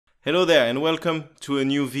Hello there and welcome to a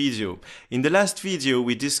new video. In the last video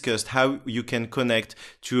we discussed how you can connect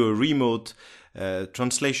to a remote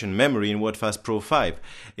translation memory in Wordfast Pro 5.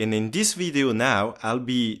 And in this video now I'll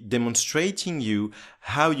be demonstrating you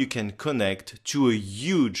how you can connect to a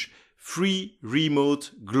huge free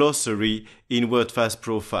remote glossary in Wordfast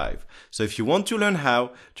Pro 5. So if you want to learn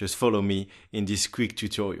how, just follow me in this quick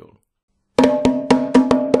tutorial.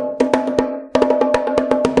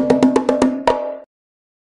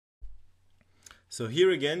 So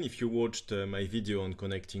here again, if you watched my video on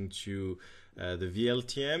connecting to the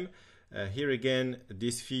VLTM, here again,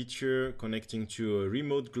 this feature connecting to a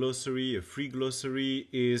remote glossary, a free glossary,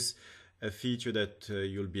 is a feature that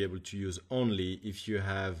you'll be able to use only if you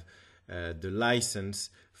have the license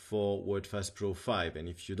for Wordfast Pro 5. And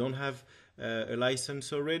if you don't have a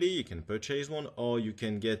license already, you can purchase one, or you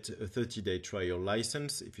can get a 30-day trial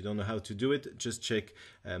license. If you don't know how to do it, just check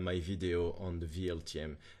my video on the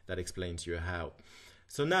VLTM that explains you how.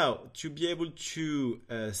 So now, to be able to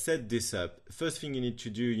set this up, first thing you need to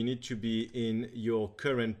do, you need to be in your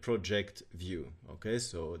current project view. Okay,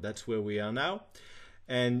 so that's where we are now.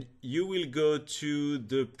 And you will go to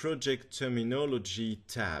the project terminology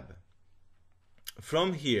tab.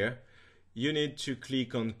 From here, you need to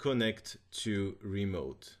click on Connect to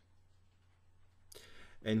Remote.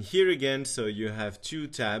 And here again, so you have two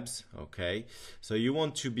tabs, okay? So you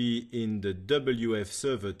want to be in the WF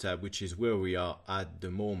Server tab, which is where we are at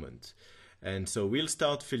the moment. And so we'll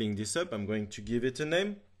start filling this up. I'm going to give it a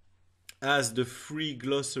name. As the free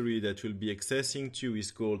glossary that we'll be accessing to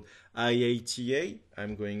is called IATE,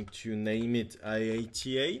 I'm going to name it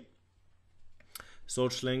IATE.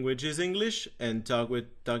 Source language is English and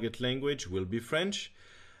target language will be French.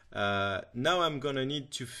 Now I'm gonna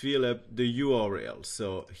need to fill up the URL.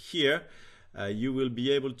 So here you will be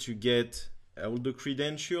able to get all the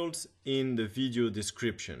credentials in the video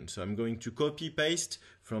description. So I'm going to copy paste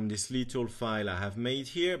from this little file I have made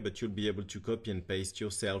here, but you'll be able to copy and paste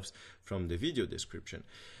yourselves from the video description.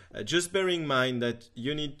 Just bear in mind that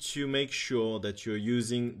you need to make sure that you're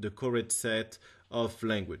using the correct set of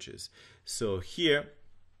languages. So here,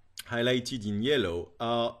 highlighted in yellow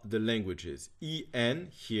are the languages. EN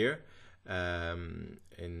here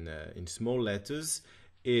in small letters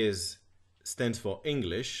stands for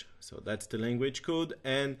English, so that's the language code,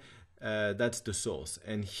 and that's the source.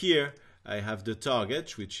 And here I have the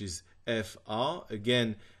target, which is FR,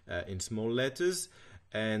 again in small letters,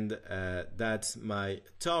 and that's my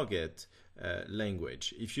target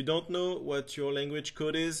language. If you don't know what your language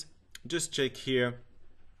code is, just check here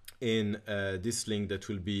in this link that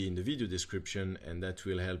will be in the video description, and that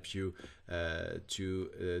will help you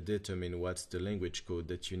to determine what's the language code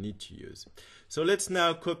that you need to use. So let's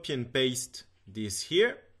now copy and paste this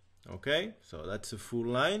here. Okay, so that's a full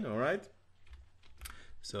line, all right?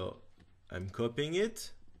 So I'm copying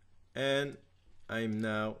it and I'm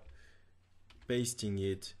now pasting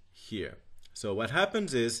it here. So what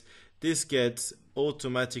happens is this gets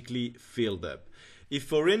automatically filled up. If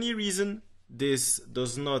for any reason this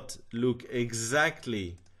does not look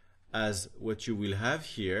exactly as what you will have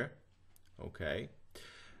here, okay,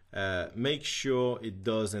 make sure it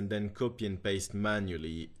does, and then copy and paste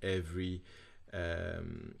manually every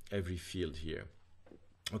field here.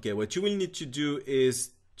 Okay, what you will need to do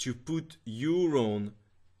is to put your own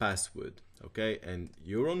password, okay, and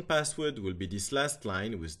your own password will be this last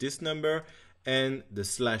line with this number and the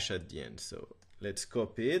slash at the end. So let's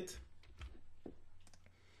copy it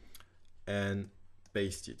and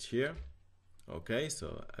paste it here. Okay,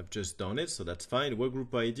 so I've just done it, so that's fine.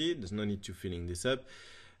 Workgroup ID, there's no need to filling this up.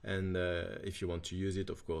 And if you want to use it,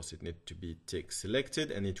 of course, it needs to be tick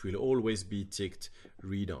selected, and it will always be ticked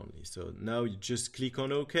read only. So now you just click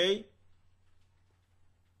on OK.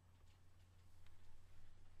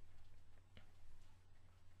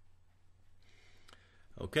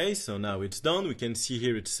 Okay, so now it's done. We can see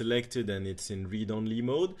here it's selected and it's in read-only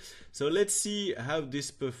mode. So let's see how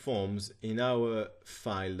this performs in our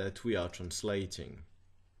file that we are translating.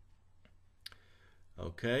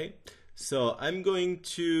 Okay, so I'm going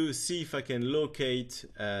to see if I can locate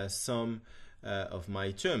some of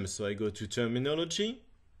my terms. So I go to terminology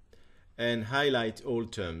and highlight all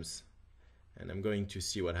terms. And I'm going to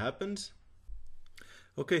see what happens.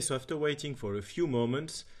 Okay, so after waiting for a few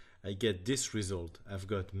moments, I get this result. I've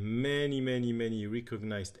got many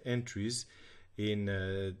recognized entries in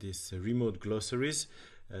this remote glossaries,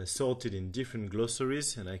 sorted in different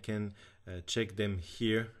glossaries, and I can check them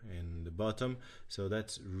here in the bottom. So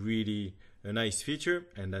that's really a nice feature,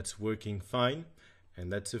 and that's working fine,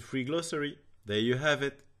 and that's a free glossary. There you have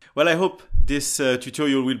it. Well, I hope this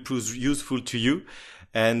tutorial will prove useful to you.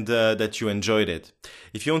 and that you enjoyed it.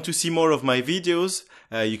 If you want to see more of my videos,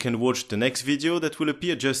 you can watch the next video that will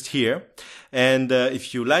appear just here. And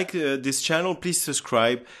if you like this channel, please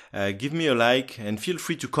subscribe, give me a like, and feel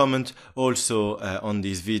free to comment also on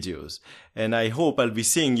these videos. And I hope I'll be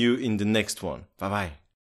seeing you in the next one. Bye bye.